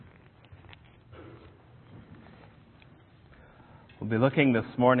We'll be looking this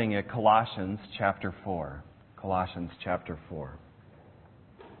morning at Colossians chapter 4. Colossians chapter 4.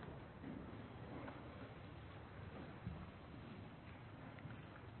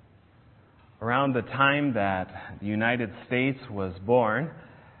 Around the time that the United States was born,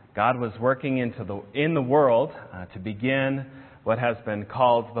 God was working in the world to begin what has been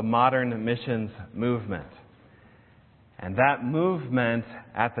called the modern missions movement. And that movement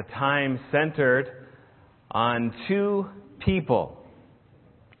at the time centered on two people.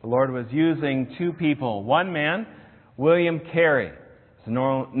 The Lord was using two people. One man, William Carey, is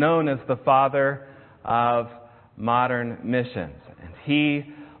known as the father of modern missions. And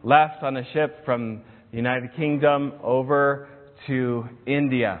he left on a ship from the United Kingdom over to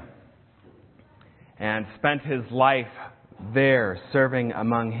India and spent his life there serving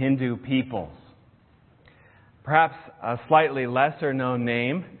among Hindu peoples. Perhaps a slightly lesser known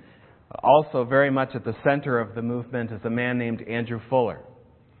name, also very much at the center of the movement, is a man named Andrew Fuller.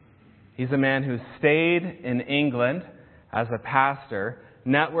 He's a man who stayed in England as a pastor,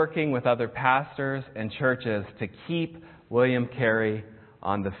 networking with other pastors and churches to keep William Carey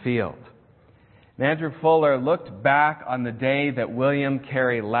on the field. And Andrew Fuller looked back on the day that William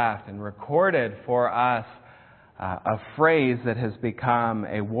Carey left and recorded for us a phrase that has become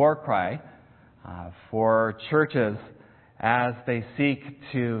a war cry for churches as they seek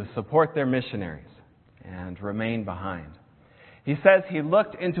to support their missionaries and remain behind. He says he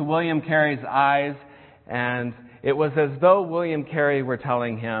looked into William Carey's eyes, and it was as though William Carey were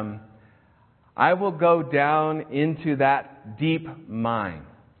telling him, "I will go down into that deep mine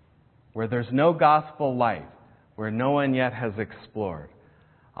where there's no gospel light, where no one yet has explored.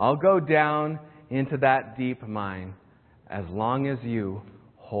 I'll go down into that deep mine as long as you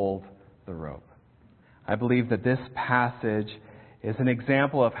hold the rope." I believe that this passage is an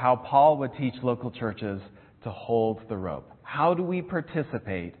example of how Paul would teach local churches to hold the rope. How do we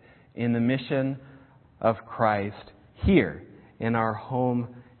participate in the mission of Christ here in our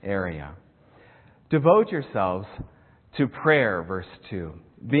home area? Devote yourselves to prayer, verse 2,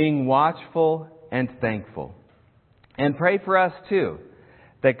 being watchful and thankful. And pray for us too,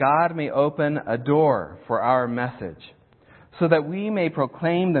 that God may open a door for our message, so that we may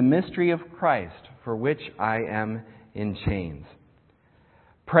proclaim the mystery of Christ, for which I am in chains.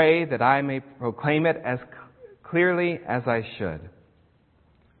 Pray that I may proclaim it as clearly as I should.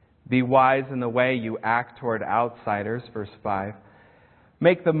 Be wise in the way you act toward outsiders, verse 5.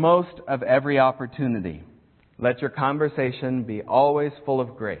 Make the most of every opportunity. Let your conversation be always full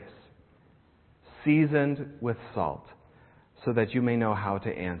of grace, seasoned with salt, so that you may know how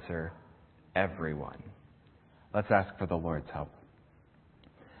to answer everyone. Let's ask for the Lord's help.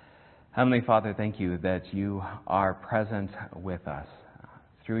 Heavenly Father, thank you that you are present with us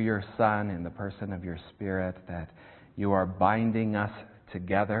through your Son in the person of your Spirit, that you are binding us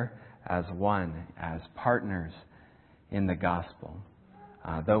together as one, as partners in the gospel.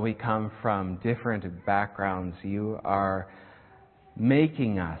 Though we come from different backgrounds, you are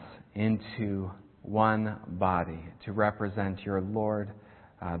making us into one body to represent your Lord,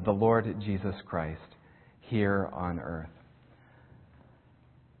 the Lord Jesus Christ, here on earth.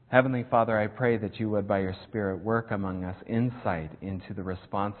 Heavenly Father, I pray that you would, by your Spirit, work among us insight into the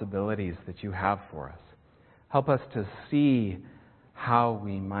responsibilities that you have for us. Help us to see how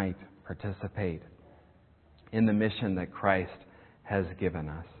we might participate in the mission that Christ has given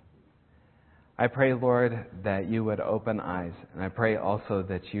us. I pray, Lord, that you would open eyes, and I pray also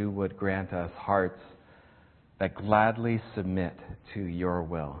that you would grant us hearts that gladly submit to your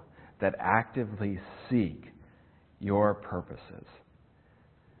will, that actively seek your purposes.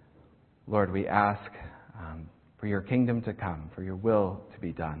 Lord, we ask for your kingdom to come, for your will to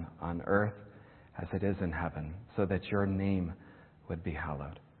be done on earth as it is in heaven, so that your name would be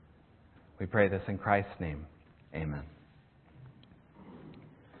hallowed. We pray this in Christ's name. Amen.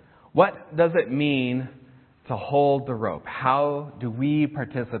 What does it mean to hold the rope? How do we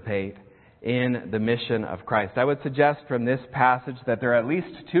participate in the mission of Christ? I would suggest from this passage that there are at least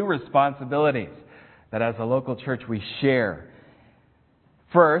two responsibilities that as a local church we share.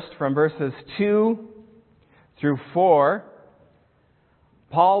 First, from verses 2 through 4,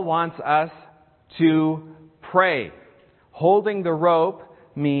 Paul wants us to pray. Holding the rope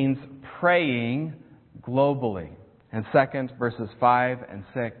means praying globally. And second, verses 5 and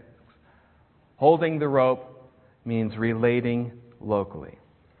 6, holding the rope means relating locally.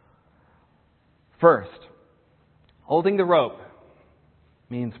 First, holding the rope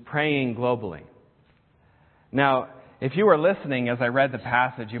means praying globally. Now, if you were listening as I read the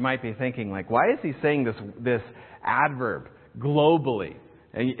passage, you might be thinking, why is he saying this adverb, globally?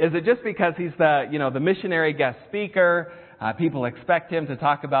 Is it just because he's the missionary guest speaker? People expect him to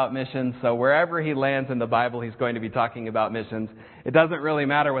talk about missions, so wherever he lands in the Bible, he's going to be talking about missions. It doesn't really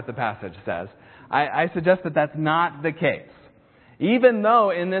matter what the passage says. I suggest that that's not the case. Even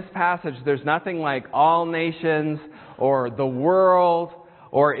though in this passage there's nothing like all nations or the world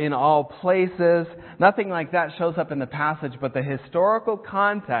or in all places, nothing like that shows up in the passage, but the historical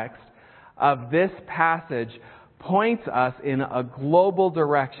context of this passage points us in a global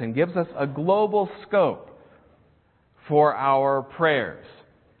direction, gives us a global scope for our prayers.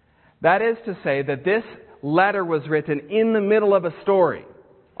 That is to say that this letter was written in the middle of a story.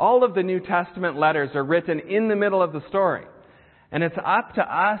 All of the New Testament letters are written in the middle of the story. And it's up to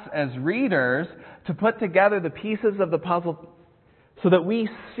us as readers to put together the pieces of the puzzle so that we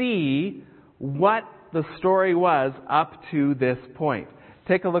see what the story was up to this point.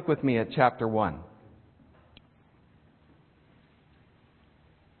 Take a look with me at chapter 1.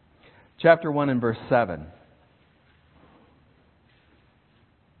 Chapter 1 and verse 7.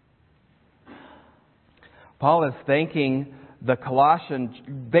 Paul is thanking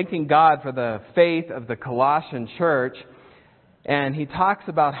God for the faith of the Colossian church, and he talks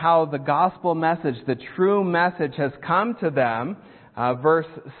about how the gospel message, the true message, has come to them. Verse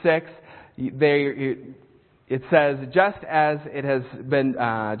 6, it says, just as it has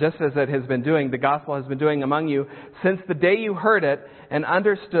been doing, the gospel has been doing among you since the day you heard it and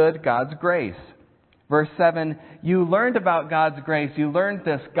understood God's grace. Verse 7, you learned about God's grace. You learned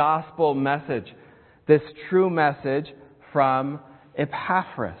this gospel message, this true message from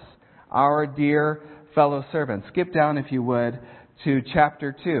Epaphras, our dear fellow servant. Skip down, if you would, to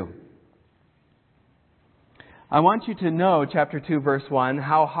chapter 2. I want you to know, chapter 2, verse 1,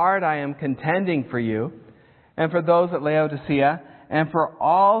 how hard I am contending for you and for those at Laodicea and for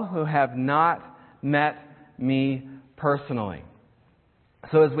all who have not met me personally.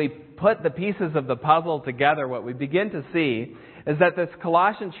 So as we put the pieces of the puzzle together, what we begin to see is that this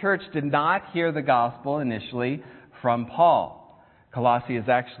Colossian church did not hear the gospel initially from Paul. Colossae is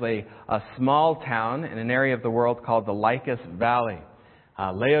actually a small town in an area of the world called the Lycus Valley.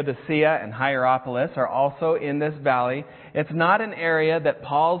 Laodicea and Hierapolis are also in this valley. It's not an area that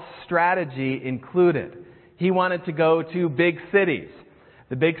Paul's strategy included. He wanted to go to big cities.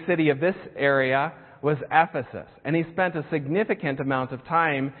 The big city of this area was Ephesus. And he spent a significant amount of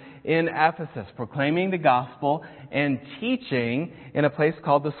time in Ephesus, proclaiming the gospel and teaching in a place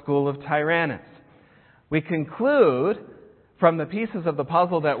called the School of Tyrannus. We conclude from the pieces of the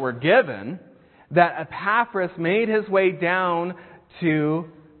puzzle that were given that Epaphras made his way down to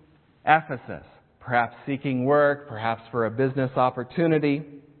Ephesus, perhaps seeking work, perhaps for a business opportunity.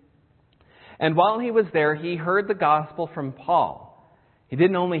 And while he was there, he heard the gospel from Paul. He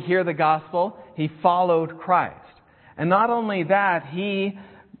didn't only hear the gospel, he followed Christ. And not only that, he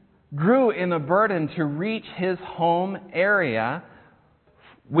grew in a burden to reach his home area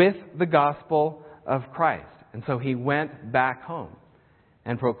with the gospel of Christ. And so he went back home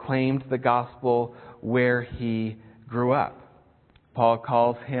and proclaimed the gospel where he grew up. Paul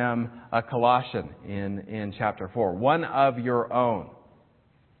calls him a Colossian in chapter 4, one of your own.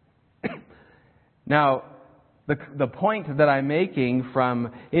 Now, the point that I'm making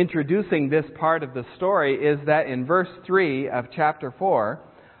from introducing this part of the story is that in verse 3 of chapter 4,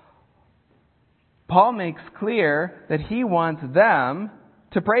 Paul makes clear that he wants them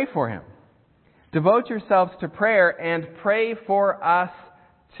to pray for him. Devote yourselves to prayer and pray for us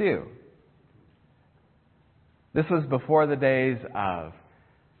too. This was before the days of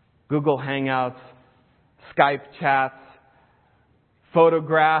Google Hangouts, Skype chats,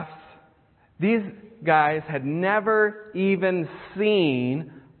 photographs. These guys had never even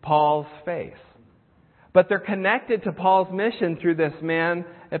seen Paul's face. But they're connected to Paul's mission through this man,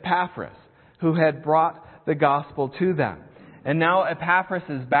 Epaphras, who had brought the gospel to them. And now Epaphras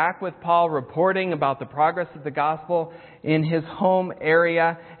is back with Paul, reporting about the progress of the gospel in his home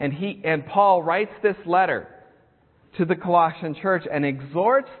area. And Paul writes this letter to the Colossian church and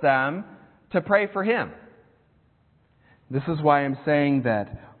exhorts them to pray for him. This is why I'm saying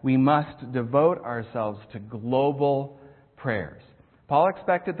that we must devote ourselves to global prayers. Paul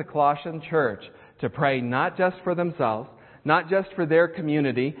expected the Colossian church to pray not just for themselves, not just for their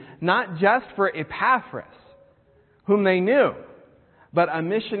community, not just for Epaphras, whom they knew, but a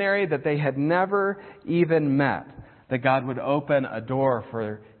missionary that they had never even met, that God would open a door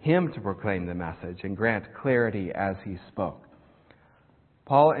for him to proclaim the message and grant clarity as he spoke.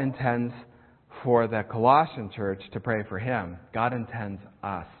 Paul intends for the Colossian church to pray for him. God intends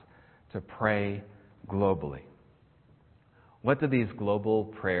us to pray globally. What do these global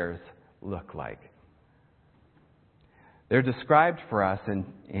prayers look like? They're described for us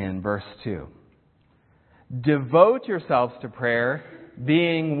in verse 2. Devote yourselves to prayer,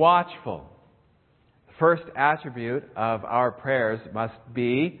 being watchful. The first attribute of our prayers must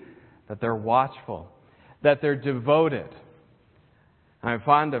be that they're watchful, that they're devoted. I'm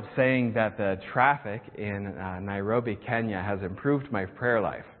fond of saying that the traffic in Nairobi, Kenya has improved my prayer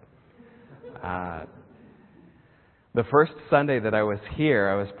life. The first Sunday that I was here,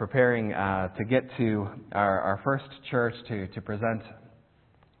 I was preparing to get to our first church to present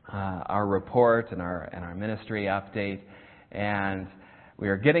our report and our ministry update, and we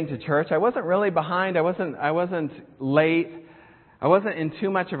were getting to church. I wasn't really behind. I wasn't late. I wasn't in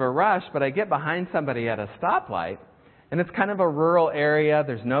too much of a rush, but I get behind somebody at a stoplight, and it's kind of a rural area.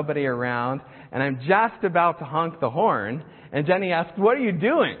 There's nobody around, and I'm just about to honk the horn, and Jenny asked, "What are you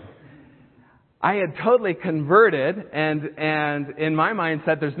doing?" I had totally converted and in my mind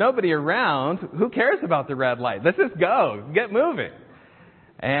said, "There's nobody around. Who cares about the red light? Let's just go. Get moving."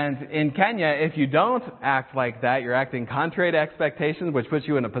 And in Kenya, if you don't act like that, you're acting contrary to expectations, which puts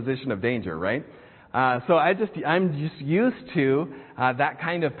you in a position of danger, right? So I'm just used to that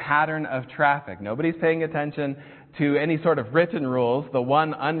kind of pattern of traffic. Nobody's paying attention to any sort of written rules. The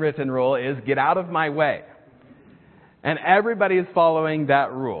one unwritten rule is get out of my way. And everybody is following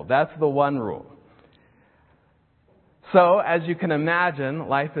that rule. That's the one rule. So, as you can imagine,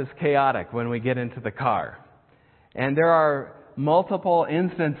 life is chaotic when we get into the car. And there are multiple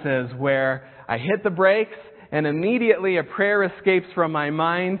instances where I hit the brakes and immediately a prayer escapes from my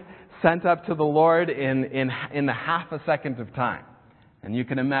mind, sent up to the Lord in the half a second of time. And you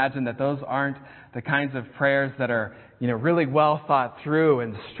can imagine that those aren't the kinds of prayers that are, really well thought through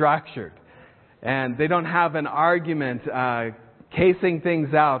and structured. And they don't have an argument casing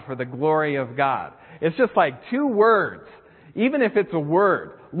things out for the glory of God. It's just like two words, even if it's a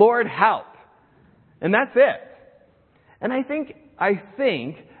word, "Lord, help." And that's it. And I think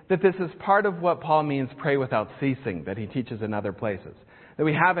that this is part of what Paul means pray without ceasing, that he teaches in other places. That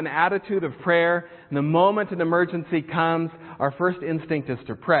we have an attitude of prayer, and the moment an emergency comes, our first instinct is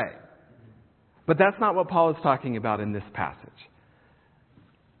to pray. But that's not what Paul is talking about in this passage.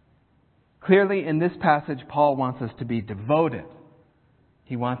 Clearly, in this passage, Paul wants us to be devoted.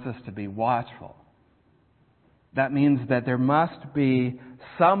 He wants us to be watchful. That means that there must be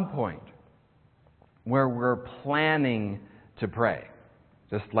some point where we're planning to pray.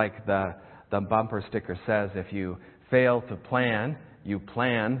 Just like the bumper sticker says, if you fail to plan, you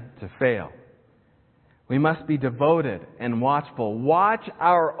plan to fail. We must be devoted and watchful. Watch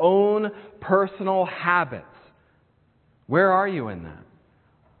our own personal habits. Where are you in that?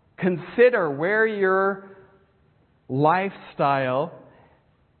 Consider where your lifestyle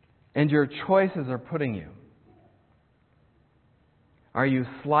and your choices are putting you. Are you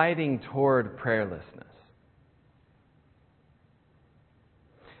sliding toward prayerlessness?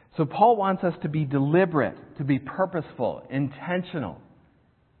 So Paul wants us to be deliberate, to be purposeful, intentional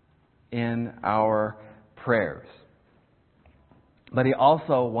in our prayers. But he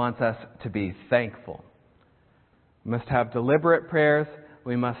also wants us to be thankful. We must have deliberate prayers.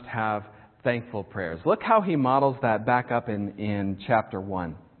 We must have thankful prayers. Look how he models that back up in chapter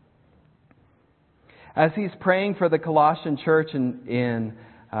 1. As he's praying for the Colossian church in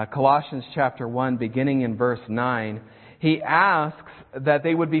Colossians chapter 1, beginning in verse 9, he asks that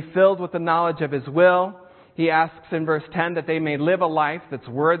they would be filled with the knowledge of his will. He asks in verse 10 that they may live a life that's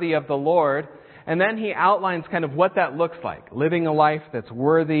worthy of the Lord. And then he outlines kind of what that looks like, living a life that's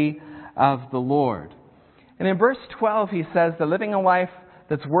worthy of the Lord. And in verse 12, he says that living a life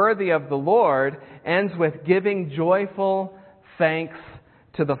that's worthy of the Lord ends with giving joyful thanks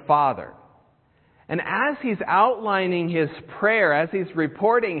to the Father. And as he's outlining his prayer, as he's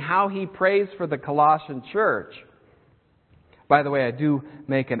reporting how he prays for the Colossian church, by the way, I do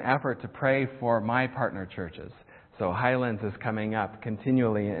make an effort to pray for my partner churches. So Highlands is coming up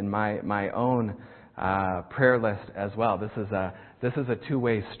continually in my own prayer list as well. This is a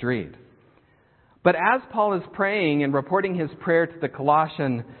two-way street. But as Paul is praying and reporting his prayer to the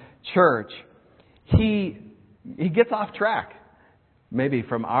Colossian church, he gets off track, maybe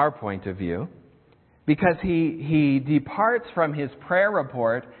from our point of view, because he departs from his prayer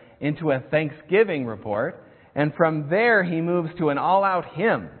report into a thanksgiving report, and from there he moves to an all-out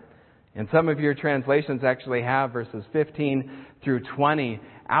hymn. And some of your translations actually have verses 15 through 20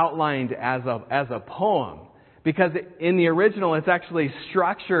 outlined as a poem, because in the original it's actually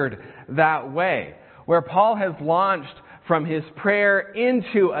structured that way, where Paul has launched from his prayer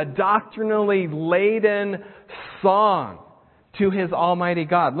into a doctrinally laden song to his Almighty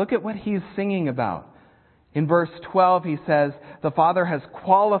God. Look at what he's singing about. In verse 12, he says, the Father has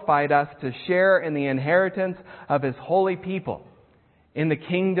qualified us to share in the inheritance of His holy people in the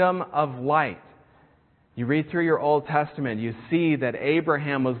kingdom of light. You read through your Old Testament, you see that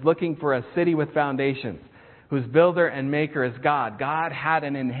Abraham was looking for a city with foundations, whose builder and maker is God. God had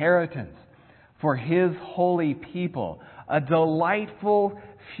an inheritance for His holy people, a delightful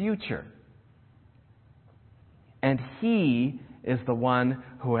future. And He is the one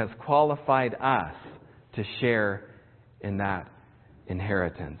who has qualified us to share in that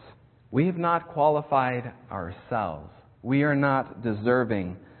inheritance. We have not qualified ourselves. We are not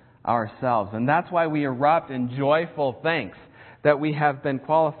deserving ourselves. And that's why we erupt in joyful thanks that we have been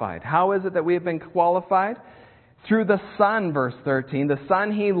qualified. How is it that we have been qualified? Through the Son, verse 13. The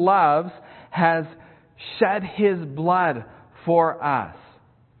Son He loves has shed His blood for us.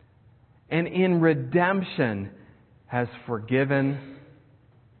 And in redemption has forgiven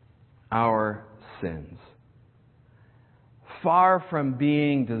our sins. Far from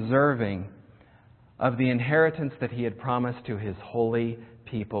being deserving of the inheritance that He had promised to His holy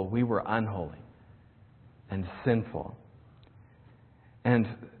people, we were unholy and sinful. And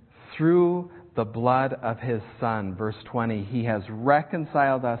through the blood of His Son, verse 20, He has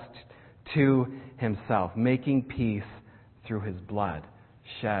reconciled us to Himself, making peace through His blood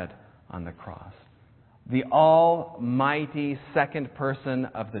shed on the cross. The almighty second person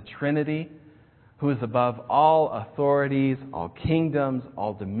of the Trinity, who is above all authorities, all kingdoms,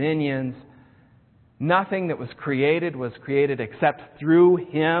 all dominions. Nothing that was created except through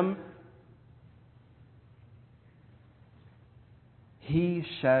Him. He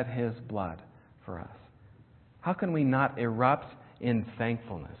shed His blood for us. How can we not erupt in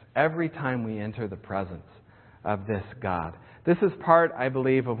thankfulness every time we enter the presence of this God? This is part, I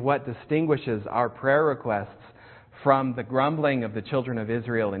believe, of what distinguishes our prayer requests from the grumbling of the children of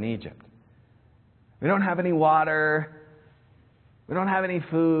Israel in Egypt. We don't have any water. We don't have any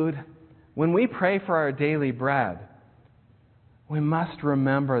food. When we pray for our daily bread, we must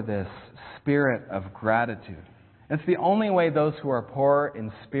remember this spirit of gratitude. It's the only way those who are poor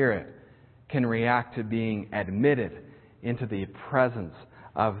in spirit can react to being admitted into the presence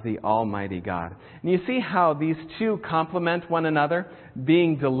of the Almighty God. And you see how these two complement one another,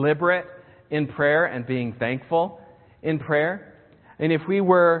 being deliberate in prayer and being thankful in prayer. And if we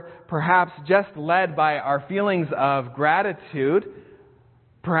were perhaps just led by our feelings of gratitude,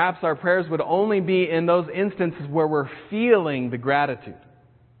 perhaps our prayers would only be in those instances where we're feeling the gratitude.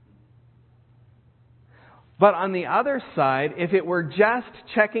 But on the other side, if it were just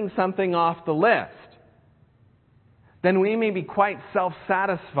checking something off the list, then we may be quite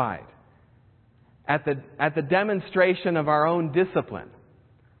self-satisfied at the demonstration of our own discipline.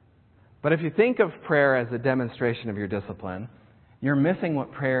 But if you think of prayer as a demonstration of your discipline, you're missing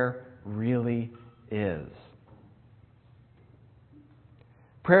what prayer really is.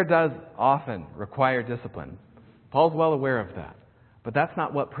 Prayer does often require discipline. Paul's well aware of that. But that's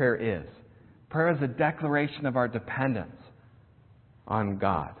not what prayer is. Prayer is a declaration of our dependence on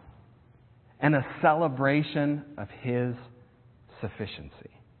God and a celebration of His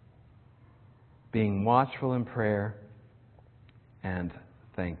sufficiency. Being watchful in prayer and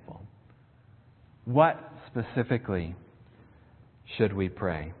thankful. What specifically should we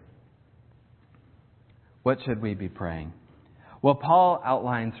pray? What should we be praying? Well, Paul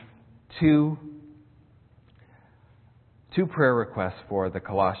outlines two prayer requests for the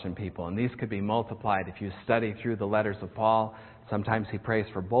Colossian people, and these could be multiplied if you study through the letters of Paul. Sometimes he prays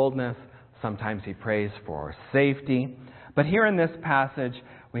for boldness, sometimes he prays for safety. But here in this passage,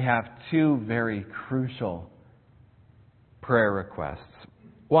 we have two very crucial prayer requests.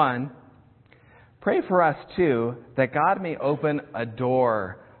 One, pray for us too that God may open a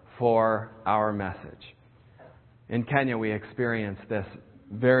door for our message. In Kenya, we experience this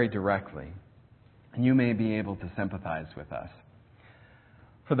very directly, and you may be able to sympathize with us.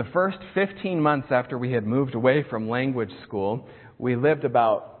 For the first 15 months after we had moved away from language school,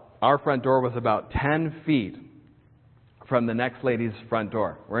 our front door was about 10 feet from the next lady's front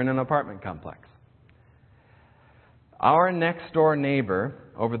door. We're in an apartment complex. Our next door neighbor,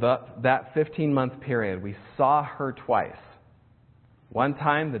 over that 15-month period, we saw her twice. One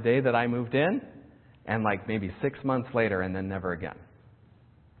time the day that I moved in, and maybe 6 months later, and then never again.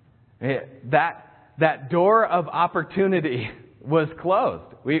 That door of opportunity was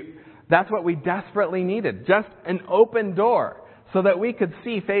closed. That's what we desperately needed. Just an open door so that we could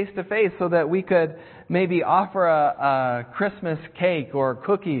see face to face, so that we could maybe offer a Christmas cake or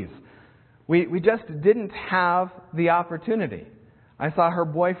cookies. We just didn't have the opportunity. I saw her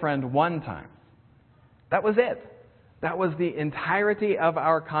boyfriend one time. That was it. That was the entirety of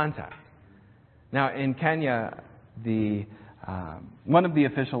our contact. Now, in Kenya, one of the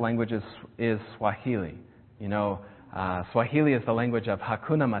official languages is Swahili. You know, Swahili is the language of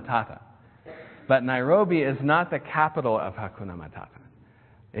Hakuna Matata. But Nairobi is not the capital of Hakuna Matata.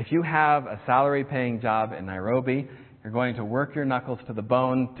 If you have a salary-paying job in Nairobi, you're going to work your knuckles to the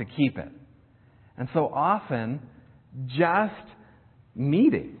bone to keep it. And so often, just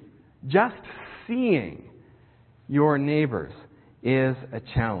meeting, just seeing your neighbors is a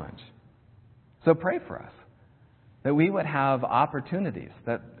challenge. So pray for us, that we would have opportunities,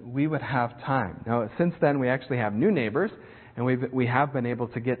 that we would have time. Now, since then, we actually have new neighbors, and we have been able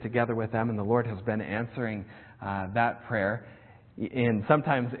to get together with them, and the Lord has been answering that prayer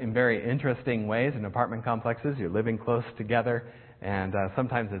sometimes in very interesting ways. In apartment complexes, you're living close together, and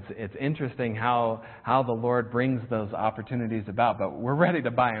sometimes it's interesting how the Lord brings those opportunities about. But we're ready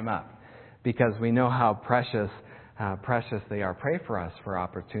to buy them up because we know how precious they are. Pray for us for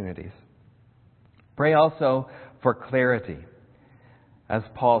opportunities. Pray also for clarity. As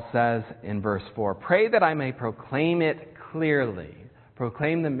Paul says in verse 4, pray that I may proclaim it clearly,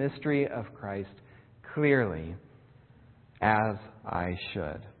 proclaim the mystery of Christ clearly as I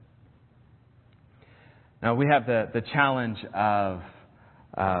should. Now we have the challenge of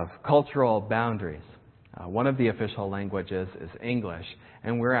cultural boundaries. One of the official languages is English,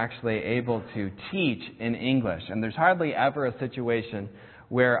 and we're actually able to teach in English. And there's hardly ever a situation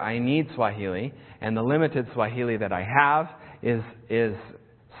where I need Swahili, and the limited Swahili that I have is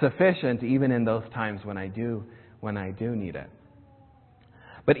sufficient even in those times when I do need it.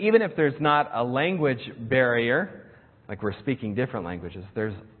 But even if there's not a language barrier, like we're speaking different languages,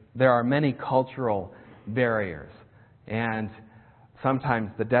 there are many cultural barriers. And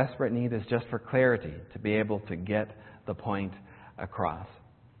sometimes the desperate need is just for clarity, to be able to get the point across.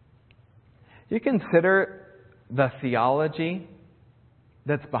 You consider the theology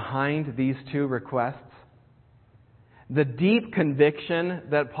that's behind these two requests, the deep conviction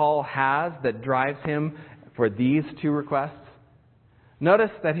that Paul has that drives him for these two requests. Notice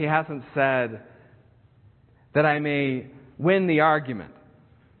that he hasn't said that I may win the argument,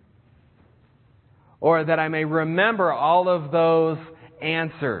 or that I may remember all of those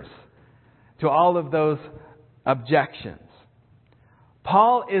answers to all of those objections.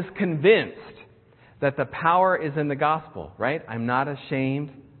 Paul is convinced that the power is in the gospel, right? I'm not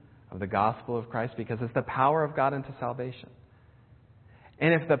ashamed of the gospel of Christ because it's the power of God unto salvation.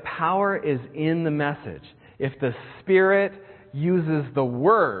 And if the power is in the message, if the Spirit uses the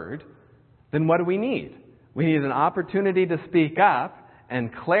Word, then what do we need? We need an opportunity to speak up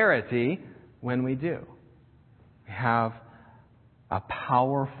and clarity when we do. We have a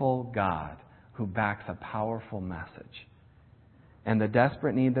powerful God who backs a powerful message. And the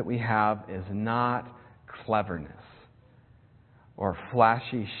desperate need that we have is not cleverness or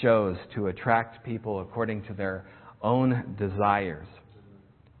flashy shows to attract people according to their own desires,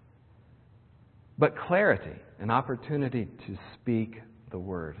 but clarity, an opportunity to speak the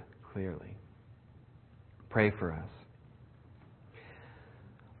word clearly. Pray for us.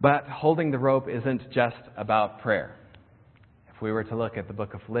 But holding the rope isn't just about prayer. If we were to look at the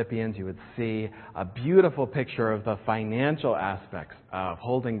book of Philippians, you would see a beautiful picture of the financial aspects of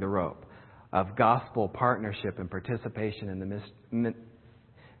holding the rope, of gospel partnership and participation in the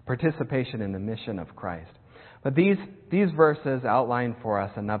mission of Christ. But these verses outline for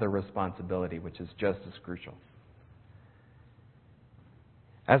us another responsibility, which is just as crucial.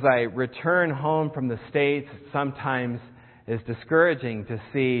 As I return home from the States, sometimes it's discouraging to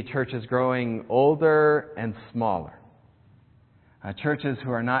see churches growing older and smaller. Churches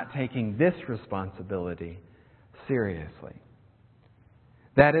who are not taking this responsibility seriously.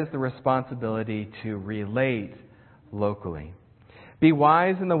 That is the responsibility to relate locally. Be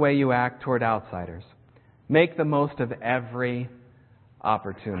wise in the way you act toward outsiders. Make the most of every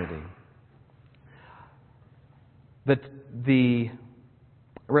opportunity. The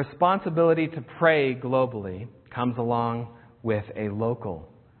responsibility to pray globally comes along with a local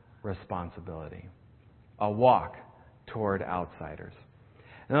responsibility, a walk toward outsiders.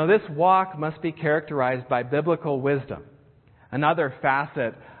 Now, this walk must be characterized by biblical wisdom. Another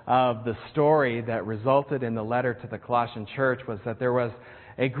facet of the story that resulted in the letter to the Colossian church was that there was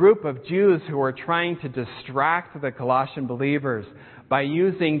a group of Jews who were trying to distract the Colossian believers by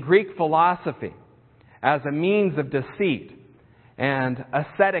using Greek philosophy as a means of deceit and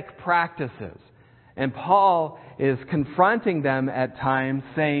ascetic practices. And Paul is confronting them at times,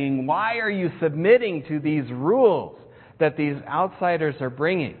 saying, why are you submitting to these rules that these outsiders are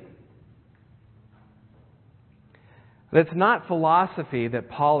bringing? But it's not philosophy that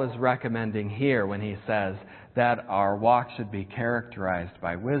Paul is recommending here when he says that our walk should be characterized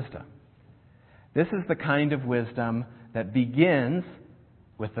by wisdom. This is the kind of wisdom that begins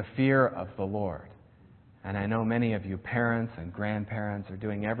with the fear of the Lord. And I know many of you parents and grandparents are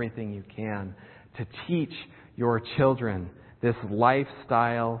doing everything you can to teach your children this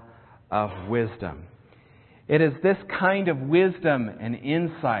lifestyle of wisdom. It is this kind of wisdom and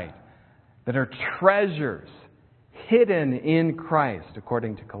insight that are treasures hidden in Christ,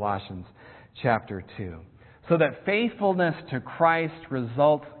 according to Colossians chapter 2. So that faithfulness to Christ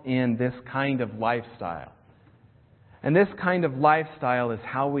results in this kind of lifestyle. And this kind of lifestyle is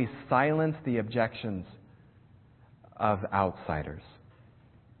how we silence the objections of outsiders.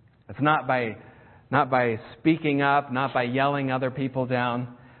 It's not by speaking up, not by yelling other people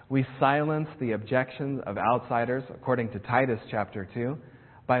down. We silence the objections of outsiders, according to Titus chapter 2,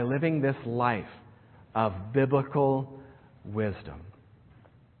 by living this life of biblical wisdom.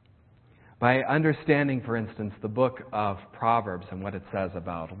 By understanding, for instance, the book of Proverbs and what it says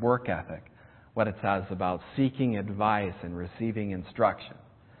about work ethic, what it says about seeking advice and receiving instruction,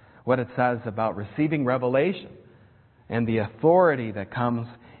 what it says about receiving revelation and the authority that comes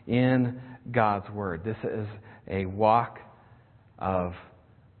in God's Word. This is a walk of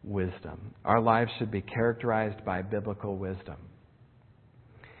wisdom. Our lives should be characterized by biblical wisdom.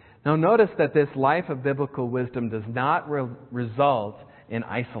 Now notice that this life of biblical wisdom does not result in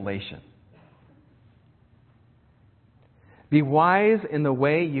isolation. Be wise in the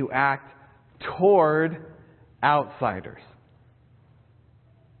way you act toward outsiders.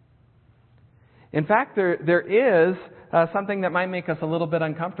 In fact, there is something that might make us a little bit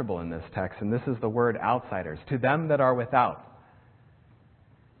uncomfortable in this text, and this is the word outsiders, to them that are without.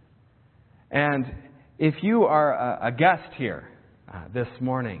 And if you are a guest here this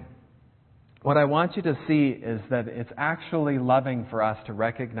morning, what I want you to see is that it's actually loving for us to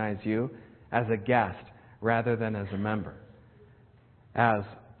recognize you as a guest rather than as a member, as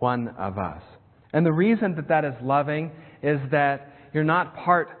one of us. And the reason that that is loving is that you're not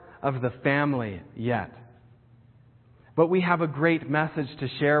part of the family yet. But we have a great message to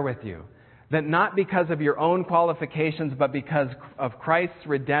share with you. That not because of your own qualifications, but because of Christ's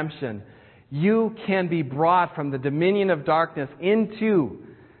redemption, you can be brought from the dominion of darkness into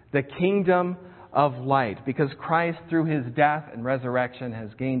the kingdom of light. Because Christ, through His death and resurrection, has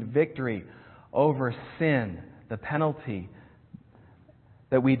gained victory over sin, the penalty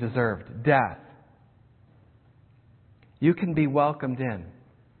that we deserved, death. You can be welcomed in.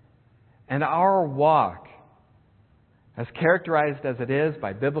 And our walk, as characterized as it is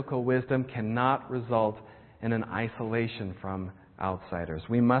by biblical wisdom, cannot result in an isolation from outsiders.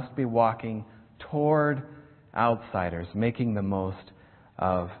 We must be walking toward outsiders, making the most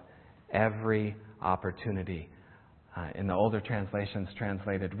of every opportunity. In the older translations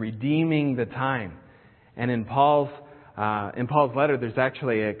translated, redeeming the time. And in Paul's letter, there's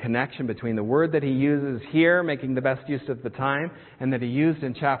actually a connection between the word that he uses here, making the best use of the time, and that he used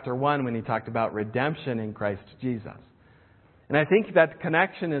in chapter 1 when he talked about redemption in Christ Jesus. And I think that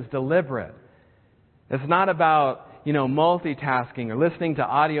connection is deliberate. It's not about, multitasking or listening to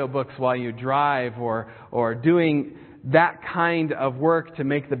audiobooks while you drive or doing that kind of work to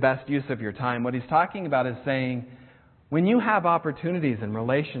make the best use of your time. What he's talking about is saying, when you have opportunities in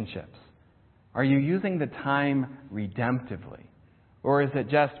relationships, are you using the time redemptively? Or is it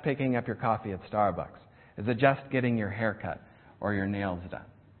just picking up your coffee at Starbucks? Is it just getting your hair cut or your nails done?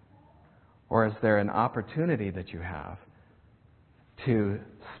 Or is there an opportunity that you have to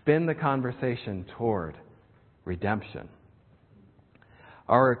spin the conversation toward redemption?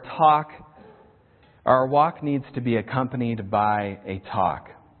 Our walk needs to be accompanied by a talk.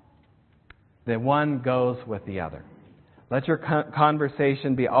 The one goes with the other. Let your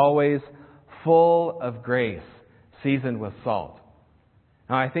conversation be always full of grace, seasoned with salt.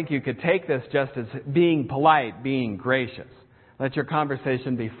 Now, I think you could take this just as being polite, being gracious. Let your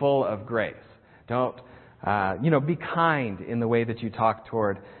conversation be full of grace. Don't, be kind in the way that you talk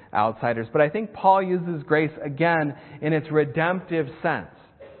toward outsiders. But I think Paul uses grace again in its redemptive sense.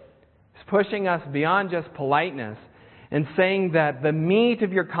 He's pushing us beyond just politeness and saying that the meat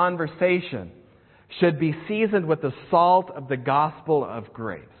of your conversation should be seasoned with the salt of the gospel of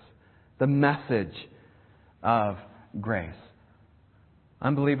grace. The message of grace.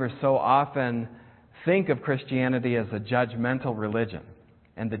 Unbelievers so often think of Christianity as a judgmental religion.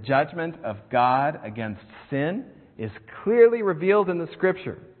 And the judgment of God against sin is clearly revealed in the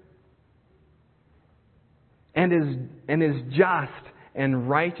Scripture. And is just and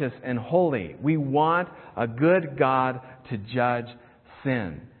righteous and holy. We want a good God to judge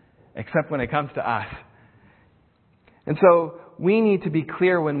sin. Except when it comes to us. And so we need to be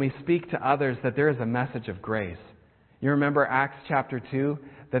clear when we speak to others that there is a message of grace. You remember Acts chapter 2?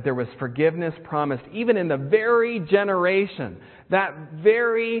 that there was forgiveness promised even in the very generation, that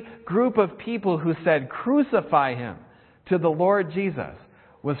very group of people who said, "Crucify him," to the Lord Jesus,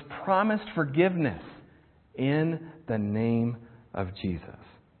 was promised forgiveness in the name of Jesus.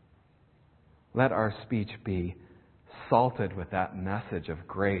 Let our speech be salted with that message of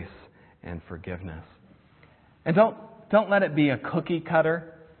grace and forgiveness. And don't let it be a cookie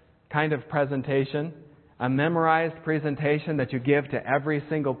cutter kind of presentation, a memorized presentation that you give to every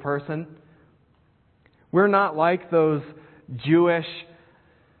single person. We're not like those Jewish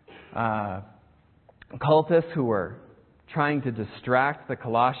cultists who were trying to distract the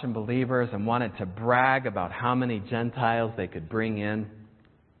Colossian believers and wanted to brag about how many Gentiles they could bring in.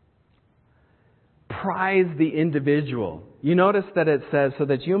 Prize the individual. You notice that it says, so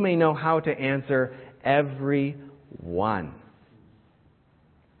that you may know how to answer every one.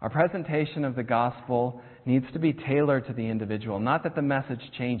 Our presentation of the gospel needs to be tailored to the individual. Not that the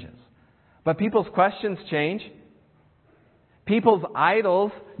message changes, but people's questions change. People's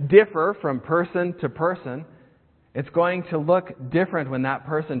idols differ from person to person. It's going to look different when that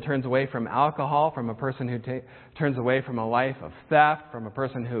person turns away from alcohol, from a person who turns away from a life of theft, from a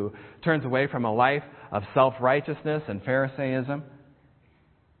person who turns away from a life of self-righteousness and Pharisaism.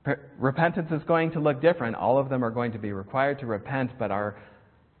 Repentance is going to look different. All of them are going to be required to repent, but our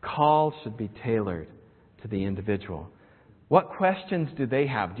call should be tailored to the individual. What questions do they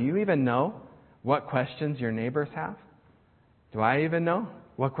have? Do you even know what questions your neighbors have? Do I even know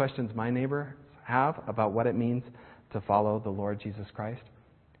what questions my neighbor have about what it means to follow the Lord Jesus Christ?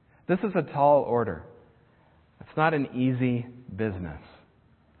 This is a tall order. It's not an easy business,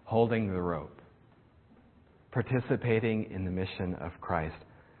 holding the rope, participating in the mission of Christ.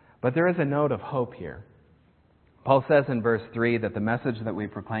 But there is a note of hope here. Paul says in verse 3 that the message that we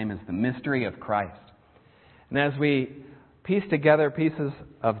proclaim is the mystery of Christ. And as we piece together pieces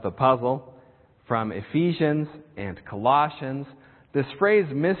of the puzzle from Ephesians and Colossians, this phrase,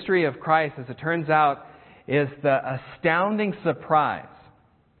 mystery of Christ, as it turns out, is the astounding surprise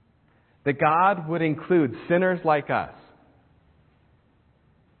that God would include sinners like us,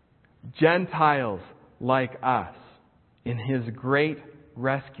 Gentiles like us, in His great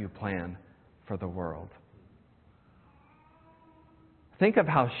rescue plan for the world. Think of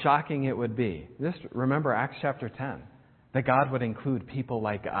how shocking it would be. Just remember Acts chapter 10, that God would include people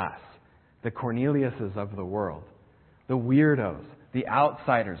like us, the Corneliuses of the world, the weirdos, the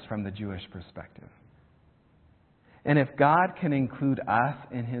outsiders from the Jewish perspective. And if God can include us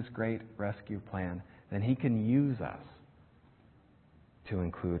in His great rescue plan, then He can use us to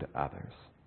include others.